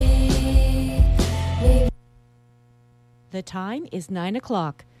The time is 9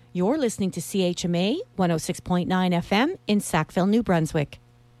 o'clock. You're listening to CHMA 106.9 FM in Sackville, New Brunswick.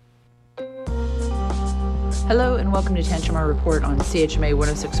 Hello and welcome to Tantramar Report on CHMA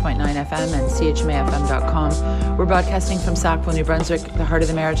 106.9 FM and chmafm.com. We're broadcasting from Sackville, New Brunswick, the heart of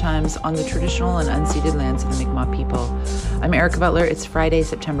the Maritimes, on the traditional and unceded lands of the Mi'kmaq people. I'm Erica Butler. It's Friday,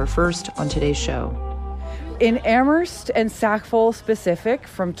 September 1st. On today's show, in Amherst and Sackville specific,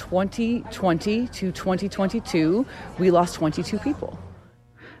 from 2020 to 2022, we lost 22 people.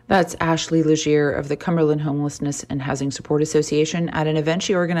 That's Ashley Legier of the Cumberland Homelessness and Housing Support Association at an event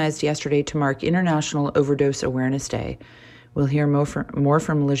she organized yesterday to mark International Overdose Awareness Day. We'll hear more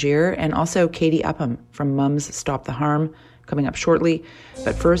from Legier and also Katie Upham from Mums Stop the Harm coming up shortly.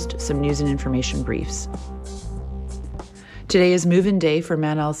 But first, some news and information briefs. Today is move-in day for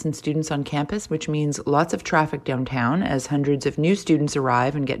Mount Allison students on campus, which means lots of traffic downtown as hundreds of new students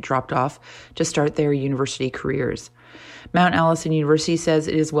arrive and get dropped off to start their university careers. Mount Allison University says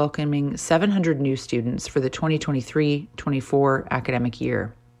it is welcoming 700 new students for the 2023-24 academic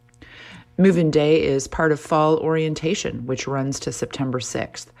year. Move-in Day is part of Fall Orientation, which runs to September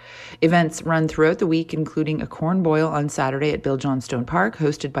 6th. Events run throughout the week, including a corn boil on Saturday at Bill Johnstone Park,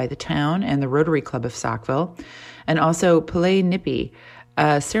 hosted by the town and the Rotary Club of Sackville, and also Palais Nippy,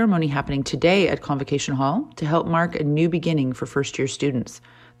 a ceremony happening today at Convocation Hall to help mark a new beginning for first-year students.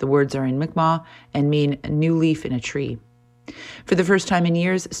 The words are in Mi'kmaq and mean a new leaf in a tree. For the first time in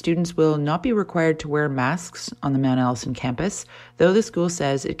years, students will not be required to wear masks on the Mount Allison campus, though the school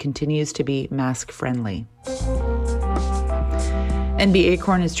says it continues to be mask-friendly. NB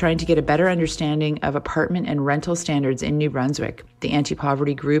Acorn is trying to get a better understanding of apartment and rental standards in New Brunswick. The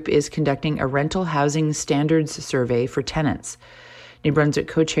anti-poverty group is conducting a rental housing standards survey for tenants. New Brunswick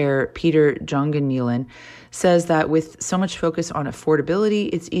co-chair Peter Jongan-Nealon says that with so much focus on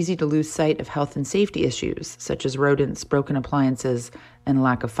affordability, it's easy to lose sight of health and safety issues, such as rodents, broken appliances, and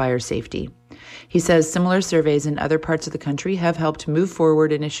lack of fire safety. He says similar surveys in other parts of the country have helped move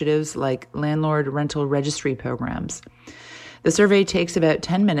forward initiatives like landlord rental registry programs. The survey takes about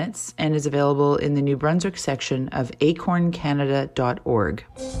 10 minutes and is available in the New Brunswick section of acorncanada.org.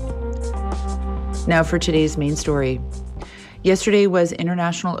 Now for today's main story. Yesterday was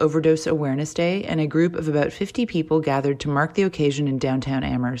International Overdose Awareness Day, and a group of about 50 people gathered to mark the occasion in downtown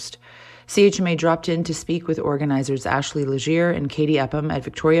Amherst. CHMA dropped in to speak with organizers Ashley Legier and Katie Upham at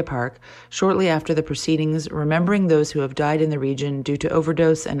Victoria Park shortly after the proceedings, remembering those who have died in the region due to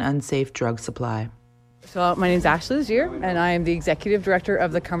overdose and unsafe drug supply. So my name is Ashley Legier, and I am the Executive Director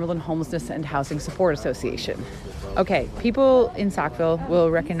of the Cumberland Homelessness and Housing Support Association. Okay, people in Sackville will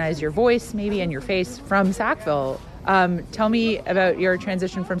recognize your voice maybe and your face from Sackville. Tell me about your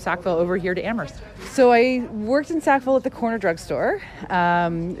transition from Sackville over here to Amherst. So I worked in Sackville at the corner drugstore,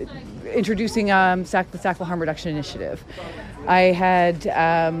 introducing the Sackville Harm Reduction Initiative. I had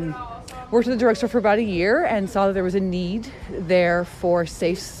worked at the drugstore for about a year and saw that there was a need there for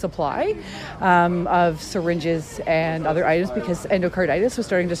safe supply of syringes and other items because endocarditis was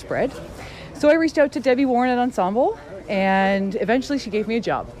starting to spread. So I reached out to Debbie Warren at Ensemble, and eventually she gave me a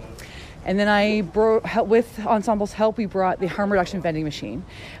job. And then with Ensemble's help, we brought the harm reduction vending machine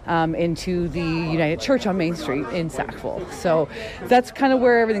into the United Church on Main Street in Sackville. So that's kind of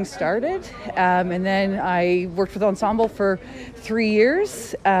where everything started. And then I worked with Ensemble for 3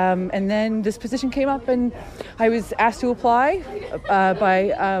 years. And then this position came up, and I was asked to apply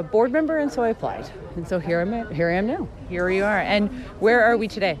by a board member, and so I applied. And so here I am now. Here you are. And where are we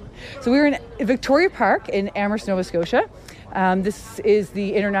today? So we're in Victoria Park in Amherst, Nova Scotia. This is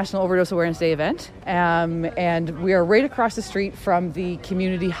the International Overdose Awareness Day event, and we are right across the street from the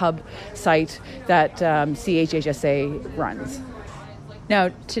community hub site that CHHSA runs. Now,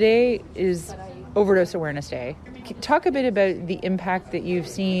 today is Overdose Awareness Day. Talk a bit about the impact that you've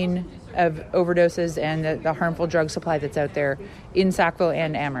seen of overdoses and the harmful drug supply that's out there in Sackville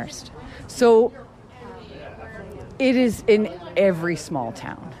and Amherst. So it is in every small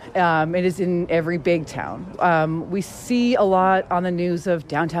town. It is in every big town. We see a lot on the news of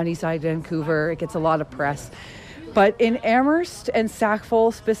downtown Eastside Vancouver. It gets a lot of press. But in Amherst and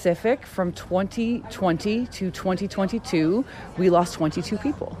Sackville specific, from 2020 to 2022, we lost 22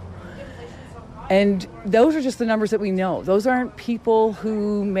 people. And those are just the numbers that we know. Those aren't people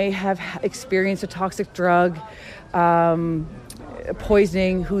who may have experienced a toxic drug,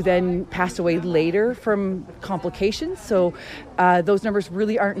 poisoning, who then passed away later from complications. So those numbers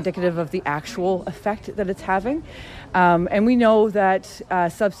really aren't indicative of the actual effect that it's having. And we know that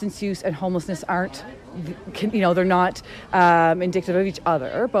substance use and homelessness aren't, they're not indicative of each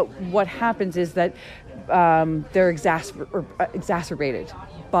other. But what happens is that they're exacerbated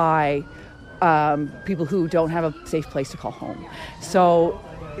by people who don't have a safe place to call home. So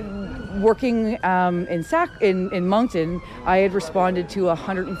working in Moncton, I had responded to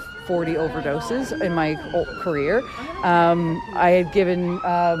 140 overdoses in my career. I had given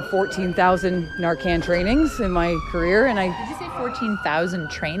 14,000 Narcan trainings in my career, and Did you say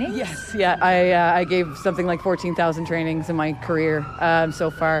 14,000 trainings? Yes, yeah, I gave something like 14,000 trainings in my career so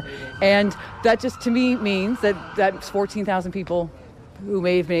far, and that just to me means that that's 14,000 people who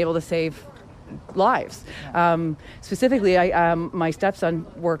may have been able to save lives. Specifically, my stepson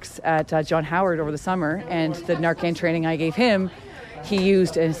works at John Howard over the summer, and the Narcan training I gave him, he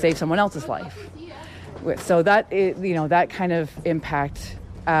used and saved someone else's life. So that that kind of impact,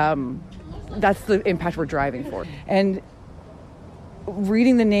 that's the impact we're driving for. And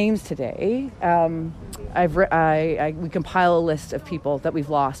reading the names today, we compile a list of people that we've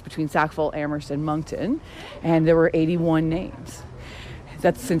lost between Sackville, Amherst, and Moncton, and there were 81 names.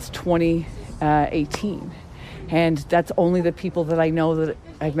 That's since 2018, and that's only the people that I know that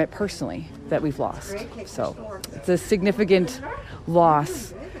I've met personally that we've lost. So it's a significant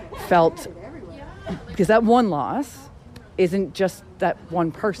loss felt, because that one loss isn't just that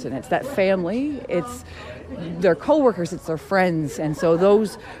one person, it's that family, it's their coworkers, it's their friends, and so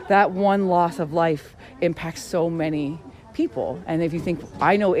that one loss of life impacts so many people. And if you think,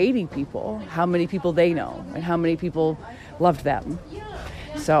 I know 80 people, how many people they know and how many people loved them.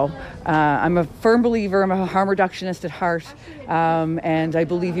 So I'm a firm believer, I'm a harm reductionist at heart, and I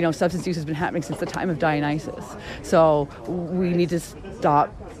believe, substance use has been happening since the time of Dionysus. So we need to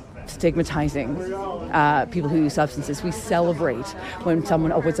stop stigmatizing people who use substances. We celebrate when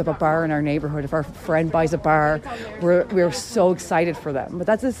someone opens up a bar in our neighborhood. If our friend buys a bar, we're so excited for them. But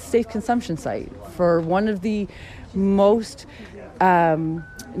that's a safe consumption site for one of the most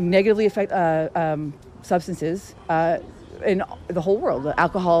negatively affected substances in the whole world.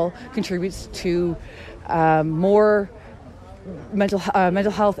 Alcohol contributes to more mental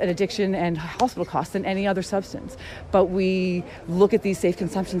health and addiction and hospital costs than any other substance. But we look at these safe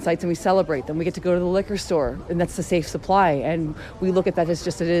consumption sites and we celebrate them. We get to go to the liquor store, and that's the safe supply, and we look at that as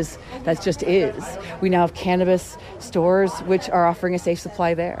just it is. That just is. We now have cannabis stores which are offering a safe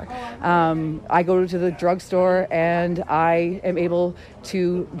supply there. I go to the drugstore and I am able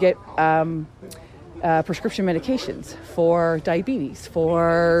to get prescription medications for diabetes,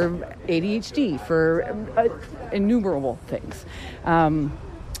 for ADHD, for innumerable things.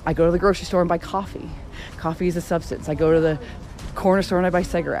 I go to the grocery store and buy coffee. Coffee is a substance. I go to the corner store and I buy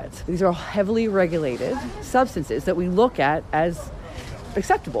cigarettes. These are all heavily regulated substances that we look at as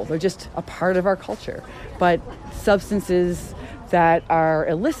acceptable. They're just a part of our culture. But substances that are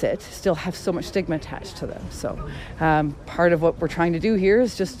illicit still have so much stigma attached to them. So part of what we're trying to do here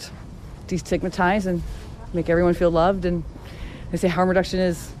is just destigmatize and make everyone feel loved. And they say harm reduction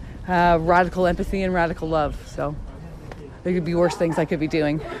is radical empathy and radical love. So there could be worse things I could be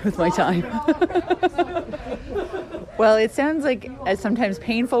doing with my time. Well, it sounds like sometimes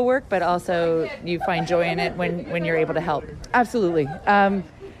painful work, but also you find joy in it when you're able to help. Absolutely. I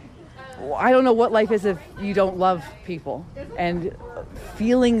don't know what life is if you don't love people. And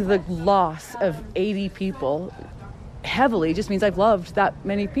feeling the loss of 80 people heavily just means I've loved that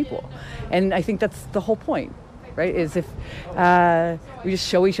many people. And I think that's the whole point, right? Is if we just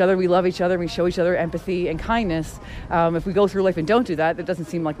show each other we love each other, we show each other empathy and kindness. If we go through life and don't do that, it doesn't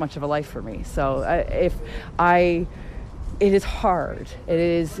seem like much of a life for me. So it is hard. It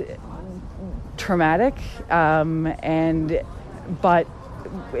is traumatic, but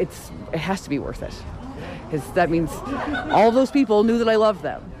it has to be worth it. Because that means all of those people knew that I loved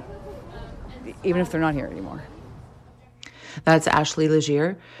them, even if they're not here anymore. That's Ashley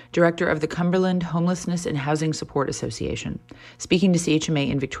Legier, Director of the Cumberland Homelessness and Housing Support Association, speaking to CHMA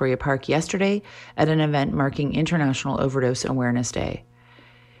in Victoria Park yesterday at an event marking International Overdose Awareness Day.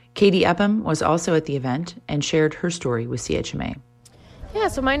 Katie Upham was also at the event and shared her story with CHMA. Yeah,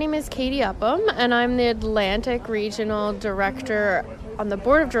 so my name is Katie Upham, and I'm the Atlantic Regional Director on the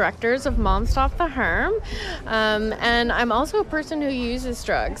Board of Directors of Mom Stop the Harm, and I'm also a person who uses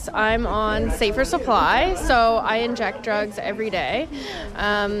drugs. I'm on safer supply, so I inject drugs every day,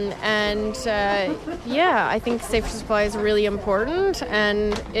 I think safer supply is really important,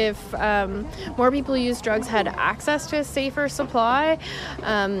 and if more people who use drugs had access to a safer supply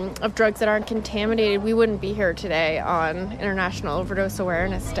of drugs that aren't contaminated, we wouldn't be here today on International Overdose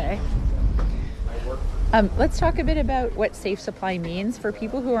Awareness Day. Let's talk a bit about what safe supply means for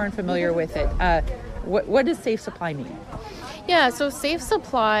people who aren't familiar with it. What does safe supply mean? Yeah, so safe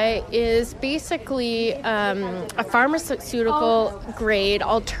supply is basically a pharmaceutical grade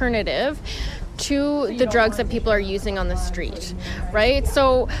alternative to the drugs that people are using on the street, right?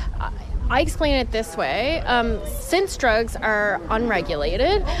 So I explain it this way. Since drugs are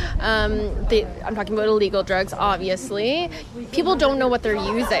unregulated, I'm talking about illegal drugs, obviously, people don't know what they're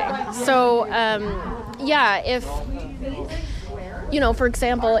using. So, if... for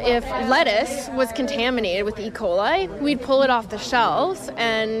example, if lettuce was contaminated with E. coli, we'd pull it off the shelves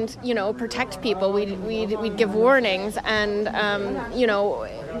and, protect people. We'd give warnings and,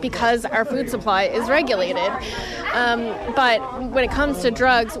 because our food supply is regulated. But when it comes to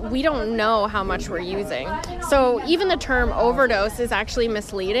drugs, we don't know how much we're using. So even the term overdose is actually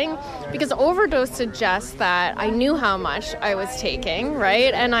misleading, because overdose suggests that I knew how much I was taking,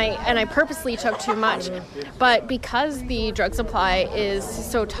 right? And I purposely took too much. But because the drug supply is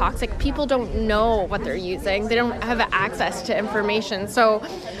so toxic, people don't know what they're using. They don't have access to information. So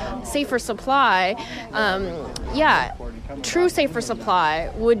safer supply, true safer supply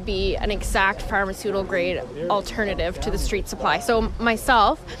would be an exact pharmaceutical grade alternative to the street supply. So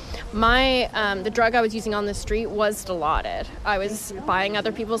myself, the drug I was using on the street was Dilaudid. I was buying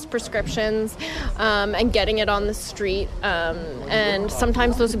other people's prescriptions and getting it on the street. And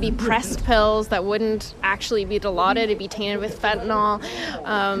sometimes those would be pressed pills that wouldn't actually be Dilaudid. It'd be tainted with fentanyl.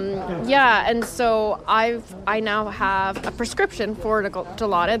 And so I now have a prescription for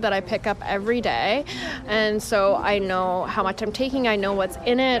Dilaudid that I pick up every day. And so I know how much I'm taking. I know what's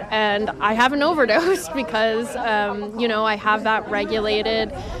in it. And I haven't overdosed because, I have that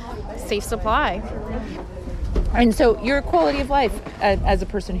regulated safe supply. And so your quality of life as a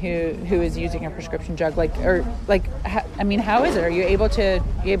person who is using a prescription drug, how is it? Are you able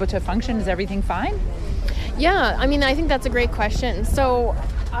to function? Is everything fine? Yeah, I think that's a great question. So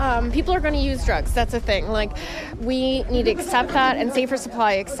people are going to use drugs. That's a thing. We need to accept that, and Safer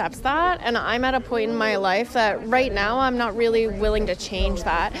Supply accepts that. And I'm at a point in my life that right now I'm not really willing to change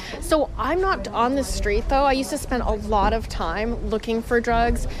that. So I'm not on the street, though. I used to spend a lot of time looking for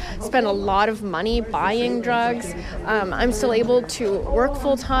drugs, spend a lot of money buying drugs. I'm still able to work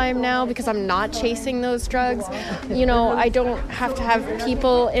full time now because I'm not chasing those drugs. I don't have to have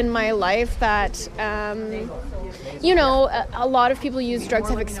people in my life that... a lot of people who use drugs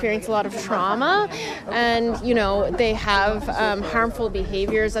have experienced a lot of trauma, and, they have harmful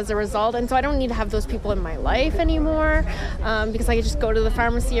behaviors as a result. And so I don't need to have those people in my life anymore, because I can just go to the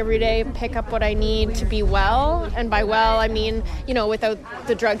pharmacy every day, pick up what I need to be well. And by well, I mean, without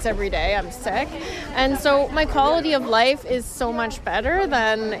the drugs every day, I'm sick. And so my quality of life is so much better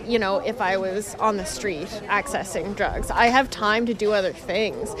than, if I was on the street accessing drugs. I have time to do other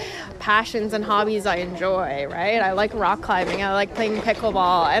things, passions and hobbies I enjoy, right? I like rock climbing. I like playing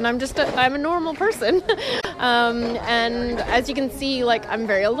pickleball, and I'm a normal person. And as you can see, I'm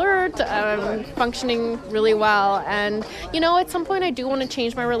very alert. I'm functioning really well. And, at some point I do want to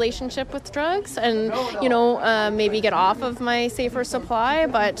change my relationship with drugs and, maybe get off of my safer supply.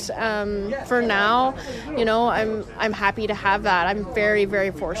 But for now, I'm happy to have that. I'm very,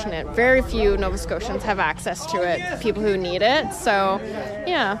 very fortunate. Very few Nova Scotians have access to it, people who need it. So,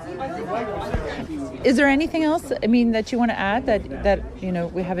 yeah. Is there anything else, that you want to add that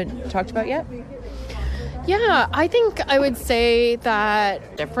we haven't talked about yet? Yeah, I think I would say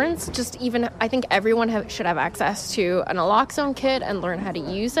that difference, I think everyone should have access to an naloxone kit and learn how to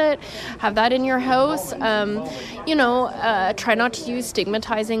use it. Have that in your house. Try not to use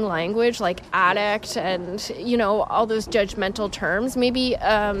stigmatizing language like addict and, all those judgmental terms. Maybe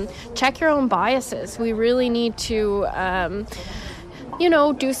check your own biases. We really need to...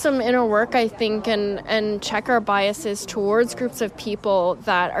 do some inner work, I think, and check our biases towards groups of people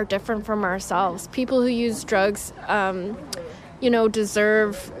that are different from ourselves. People who use drugs,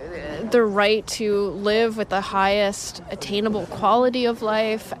 deserve the right to live with the highest attainable quality of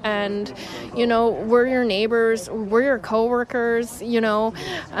life. And, we're your neighbors, we're your coworkers,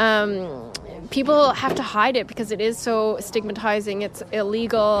 people have to hide it because it is so stigmatizing. It's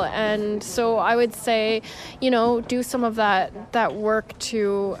illegal. And so I would say, do some of that work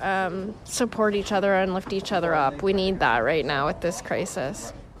to support each other and lift each other up. We need that right now with this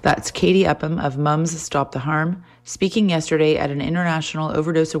crisis. That's Katie Upham of Mums Stop the Harm, speaking yesterday at an International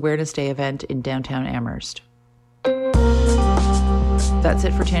Overdose Awareness Day event in downtown Amherst. That's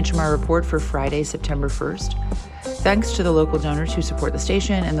it for Tantramar Report for Friday, September 1st. Thanks to the local donors who support the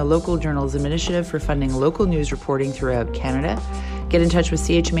station and the Local Journalism Initiative for funding local news reporting throughout Canada. Get in touch with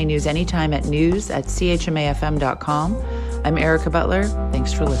CHMA News anytime at news@chmafm.com. I'm Erica Butler.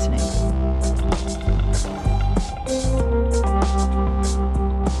 Thanks for listening.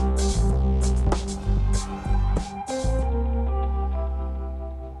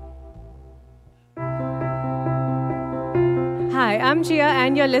 Hi, I'm Gia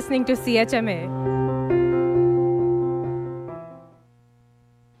and you're listening to CHMA.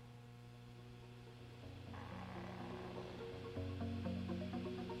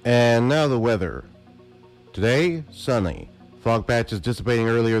 And now the weather. Today, sunny. Fog patches dissipating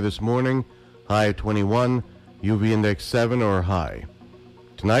earlier this morning. High of 21. UV index 7 or high.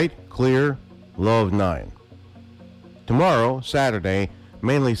 Tonight, clear. Low of 9. Tomorrow, Saturday,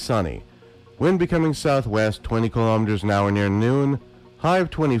 mainly sunny. Wind becoming southwest 20 kilometers an hour near noon. High of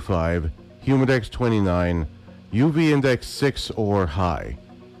 25. Humidex 29. UV index 6 or high.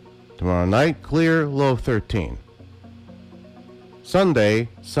 Tomorrow night, clear. Low of 13. Sunday,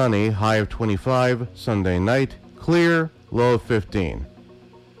 sunny, high of 25. Sunday night, clear, low of 15.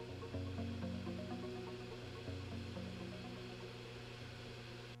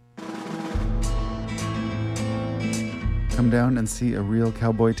 Come down and see a real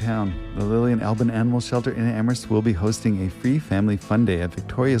cowboy town. The Lily and Albin Animal Shelter in Amherst will be hosting a free family fun day at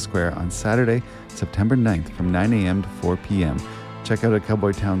Victoria Square on Saturday, September 9th from 9 a.m. to 4 p.m. Check out a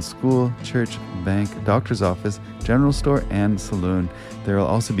Cowboy Town school, church, bank, doctor's office, general store, and saloon. There will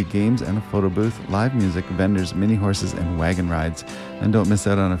also be games and a photo booth, live music, vendors, mini horses, and wagon rides. And don't miss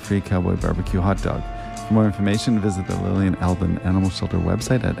out on a free cowboy barbecue hot dog. For more information, visit the Lily and Albin Animal Shelter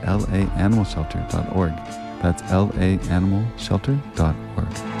website at laanimalshelter.org. That's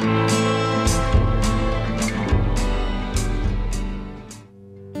laanimalshelter.org.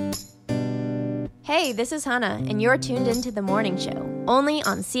 Hey, this is Hannah, and you're tuned into The Morning Show, only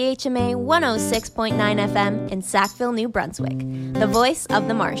on CHMA 106.9 FM in Sackville, New Brunswick, the voice of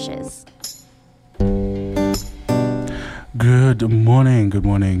the marshes. Good morning.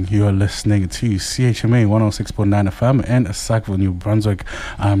 You are listening to CHMA 106.9 FM in Sackville, New Brunswick.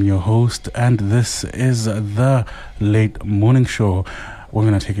 I'm your host, and this is The Late Morning Show. We're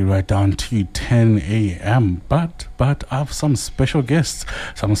going to take it right down to 10 a.m. But I have some special guests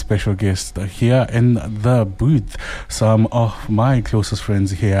here in the booth. Some of my closest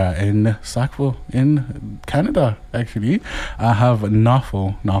friends here in Sackville, in Canada, actually. I have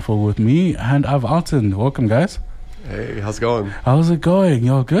Nafo with me, and I have Alton. Welcome, guys. Hey, how's it going? How's it going?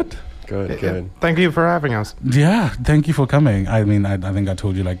 You all good? Good. Thank you for having us. Yeah, thank you for coming. I mean, I think I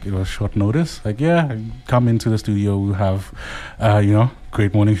told you, like, it was short notice. Like, yeah, come into the studio. We'll have,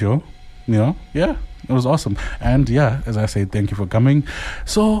 great morning show. Yeah, it was awesome. And yeah, as I say, thank you for coming.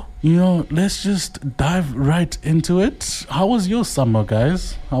 So, let's just dive right into it. How was your summer,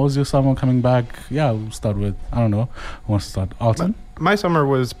 guys? How was your summer coming back? Yeah, we'll start with, I don't know. Who wants to start? Alton? My summer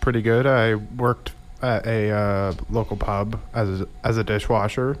was pretty good. I worked at a local pub as a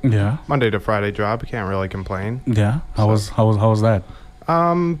dishwasher. Yeah. Monday to Friday job. Can't really complain. Yeah. How was that?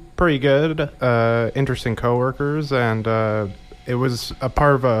 Pretty good. Interesting coworkers, and it was a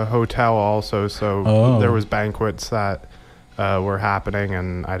part of a hotel also, so there was banquets that were happening,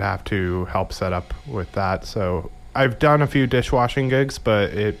 and I'd have to help set up with that. So I've done a few dishwashing gigs,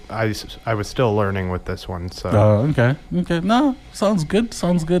 but I was still learning with this one. So okay. No, sounds good.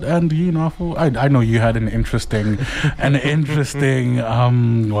 And I know you had an interesting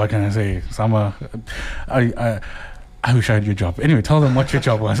what can I say? Summer. I wish I had your job. Anyway, tell them what your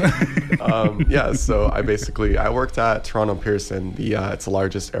job was. So I worked at Toronto Pearson. It's the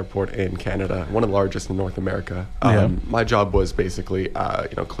largest airport in Canada, one of the largest in North America. My job was basically,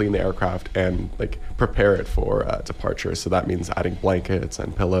 clean the aircraft and like prepare it for departure. So that means adding blankets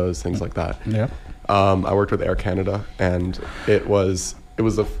and pillows, things like that. Yeah. I worked with Air Canada, and it was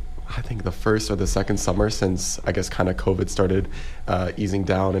I think the first or the second summer since I guess kind of COVID started easing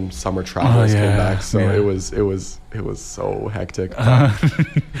down and summer travelers came back. So it was so hectic, but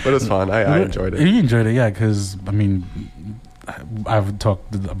it was fun. I enjoyed it. You enjoyed it, yeah, because I mean, I've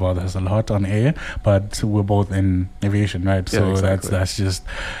talked about this a lot on air, but we're both in aviation, right? Yeah, so exactly. that's just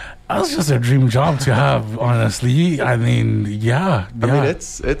a dream job to have, honestly. I mean, yeah. I mean,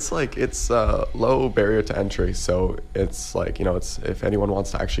 it's low barrier to entry. So it's like, it's if anyone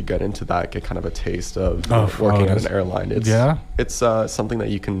wants to actually get into that, get kind of a taste of working at an airline. It's something that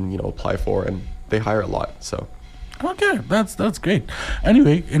you can, apply for, and they hire a lot. So. Okay, that's great.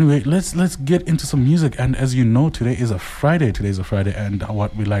 Anyway, let's get into some music. And as you know, today is a Friday, and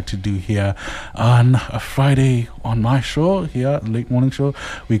what we like to do here on a Friday on my show here, Late Morning Show,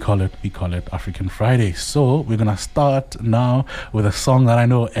 we call it African Friday. So we're gonna start now with a song that I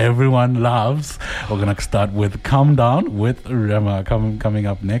know everyone loves. We're gonna start with "Calm Down" with Rema coming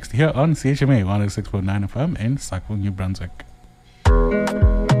up next here on CHMA 106.9 FM in Sackville, New Brunswick.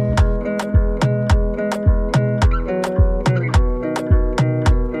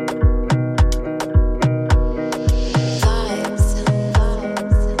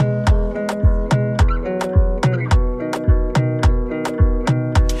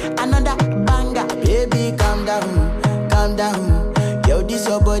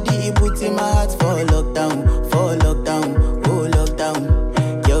 In my heart for lockdown, oh lockdown.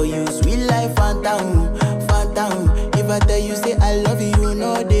 Yo,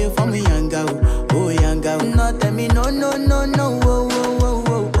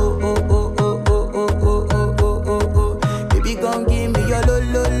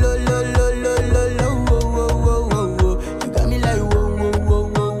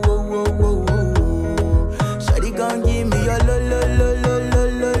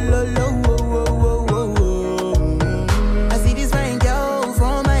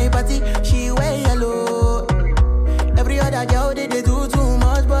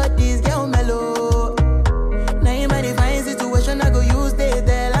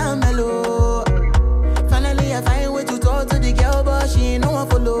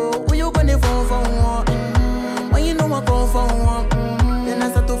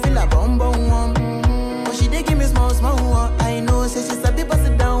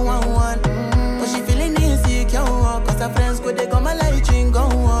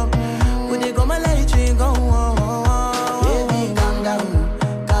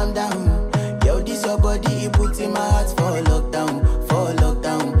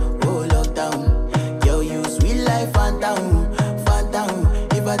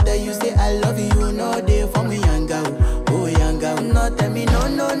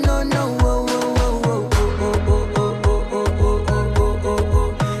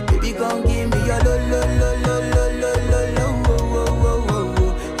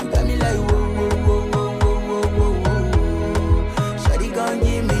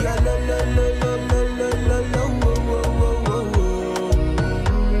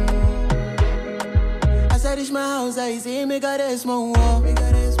 reach my house, I say, make her rest more.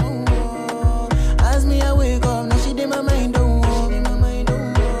 As me, I wake up, now she did my mind, don't walk.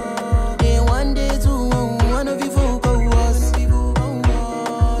 Then one day, two, one of you folk go us.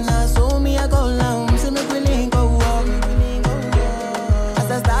 Now, so me, I go down, say, make we link go walk.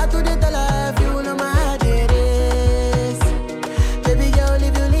 As I start to the tell her, you know my heart it is. Baby girl,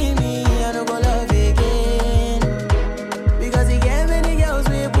 if you leave me, I don't go love again. Because you get many girls,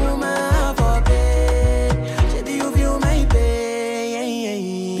 we put my heart for bed. Baby, you feel my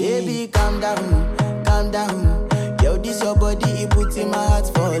pain. Baby, calm down. Yo, this your body, it puts in my heart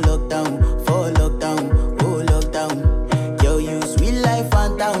for lockdown, oh lockdown. Yo, you sweet life,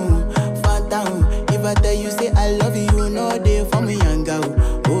 phantom. If I tell you, say I love you, you know they for me, young girl,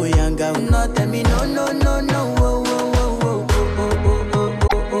 oh young girl. No, tell me no, oh.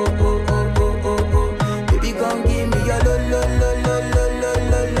 Baby, come give me your lo.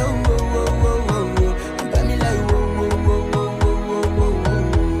 You got me like whoa.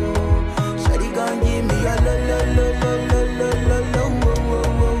 Shawty, come give me your lo.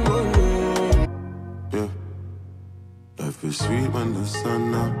 Yeah, life is sweet when the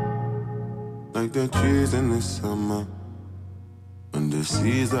sun out, like the trees in the summer. When the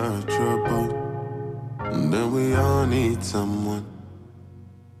seas are troubled, and then we all need someone.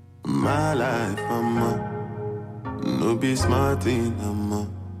 My life, no be smart enough.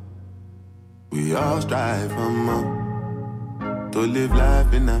 We all strive, to live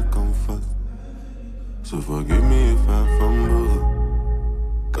life in a comfort. So forgive me if I fumble,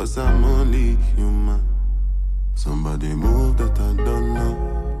 'cause I'm only human. Somebody move that I don't know.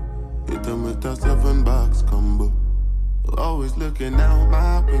 Hit them with a 7-box combo. Always looking out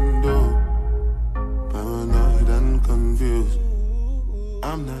my window, paranoid and confused.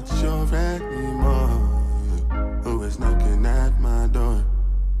 I'm not sure anymore who is knocking at my door.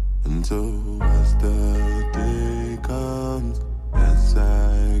 And so as the day comes, as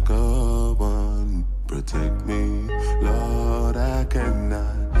I go on, protect me, Lord, I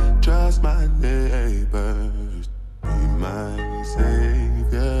cannot trust my neighbors. Be my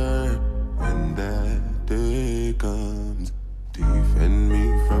savior when that day comes. Defend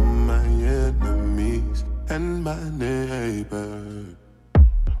me from my enemies and my neighbors.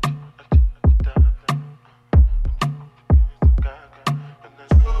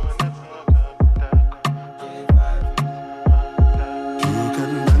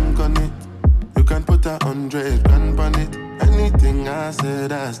 Put 100 grand on it. Anything I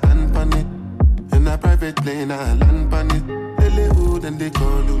said, I stand on it. In a private plane, I land on it. Lilywood and they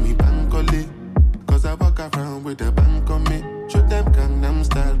call me Bankole. 'Cause I walk around with a bank on me. Show them Gangnam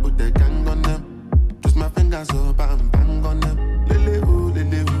style, put the gang on them. Twist my fingers up and bang on them. Lilywood.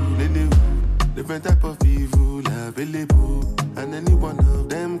 Different type of evil available, and any one of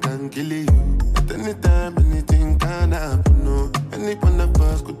them can kill you. At any time, anything can happen, no. Any one of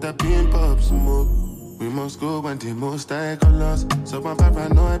us could have been pop smoke. We must go when the most high colors. So I'm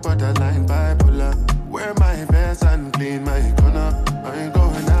paranoid, borderline bipolar. Wear my vest and clean my corner. I ain't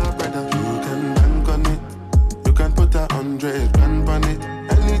going out, brother. You can bank on it. You can put 100 grand on it.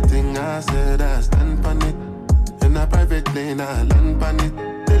 Anything I said, I stand on it. In a private plane, I land on it.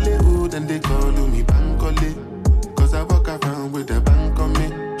 Lilywood and they call me Bankole. 'Cause I walk around with a bank on me.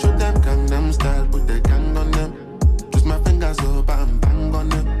 Show them Gangnam style, put the gang on them. Twist my fingers up and bang on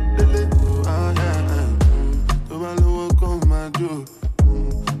them. Lilywood, oh yeah.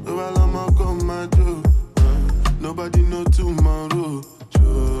 Nobody know tomorrow.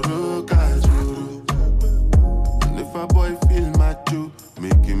 Choro ka choro. And if a boy feel macho,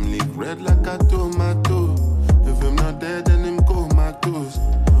 make him lick red like a tomato. If him not dead, then him comatose.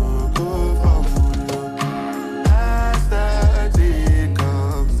 Go for full. As the day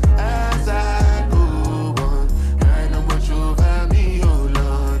comes, as I go on, I know what over me, oh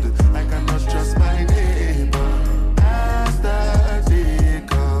Lord. I cannot trust my neighbor. As the day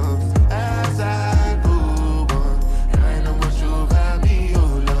comes, as I go on, I know what over me,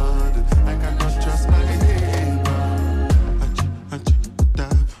 oh Lord. I cannot trust my neighbor.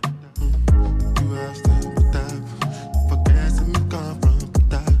 You have to put that. Forget me come from put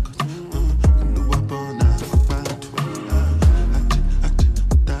that. No weapon I fight.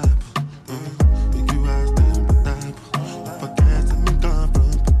 You have to put that. Forget me come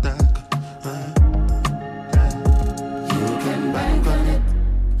from put that. You can bank on it.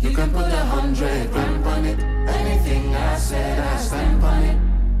 You can put 100 grand on it. Anything I said, I stand on it.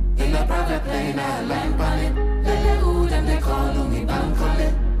 In a private plane, I land on it. Lilywood and they call me Bankole.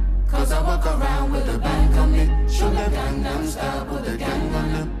 'Cause I walk around with a bank on me. Show them Gangnam style, put the gang on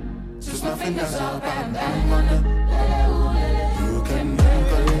them. Twist my fingers up and bang on them. You can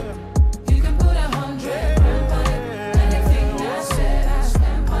bank on it. You can put 100 grand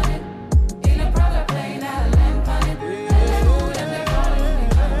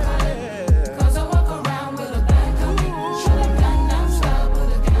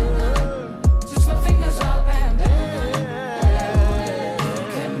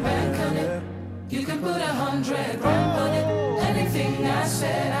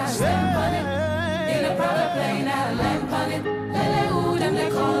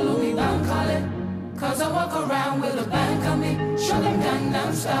put a bank on me. Show them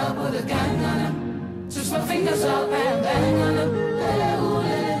Gangnam Style, put a gang on them. Switch my fingers up and bang on them.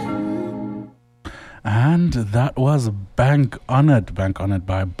 And that was Bank On It by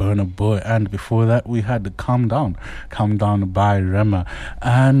Burna Boy. And before that, we had Calm Down by Rema.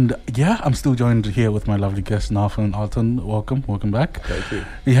 And yeah, I'm still joined here with my lovely guest, Nafa and Alton. Welcome back. Thank you.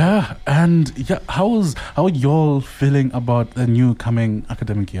 Yeah, and yeah, how are y'all feeling about the new coming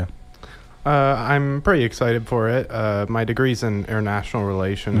academic year? I'm pretty excited for it. My degree's in international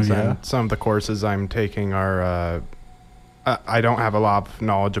relations, and some of the courses I'm taking are... I don't have a lot of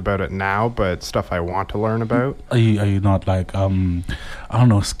knowledge about it now, but stuff I want to learn about. Are you not like I don't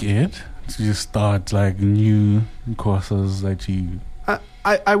know, scared to just start like new courses that you?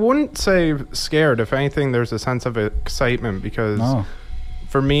 I wouldn't say scared. If anything, there's a sense of excitement because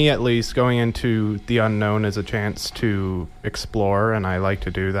for me, at least, going into the unknown is a chance to explore, and I like to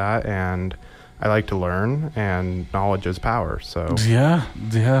do that, and I like to learn, and knowledge is power. So yeah.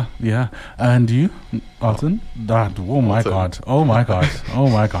 And you, Alton? That oh my god.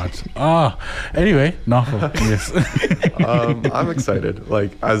 Anyway, Nafa, yes. I'm excited.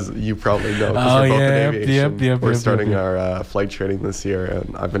 Like as you probably know, because we're both in aviation. We're starting our flight training this year,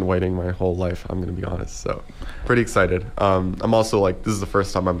 and I've been waiting my whole life. I'm going to be honest. So pretty excited. I'm also like this is the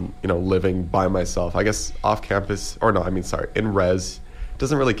first time I'm living by myself. I guess off campus in res.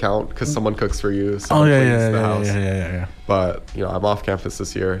 Doesn't really count because someone cooks for you. Someone cleans the house. Yeah. But I'm off campus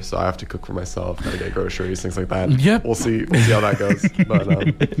this year, so I have to cook for myself. Gotta get groceries, things like that. Yep. We'll see how that goes. But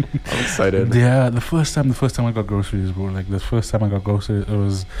I'm excited. Yeah, the first time I got groceries, bro. Like the first time I got groceries,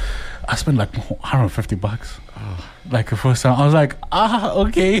 I spent like $150. Like the first time, I was like,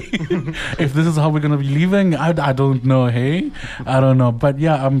 okay. If this is how we're gonna be leaving, I don't know. Hey, I don't know. But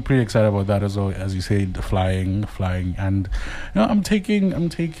yeah, I'm pretty excited about that as well. As you said, flying, and I'm taking. I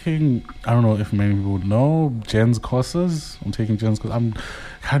don't know if many people would know Jen's courses. I'm taking Jen's courses. I'm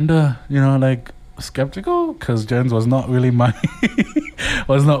kinda like skeptical because Jen's was not really my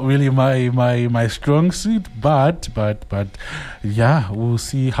my strong suit, but yeah, we'll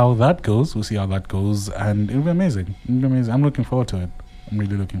see how that goes, and it'll be amazing. I'm looking forward to it. I'm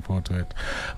really looking forward to it.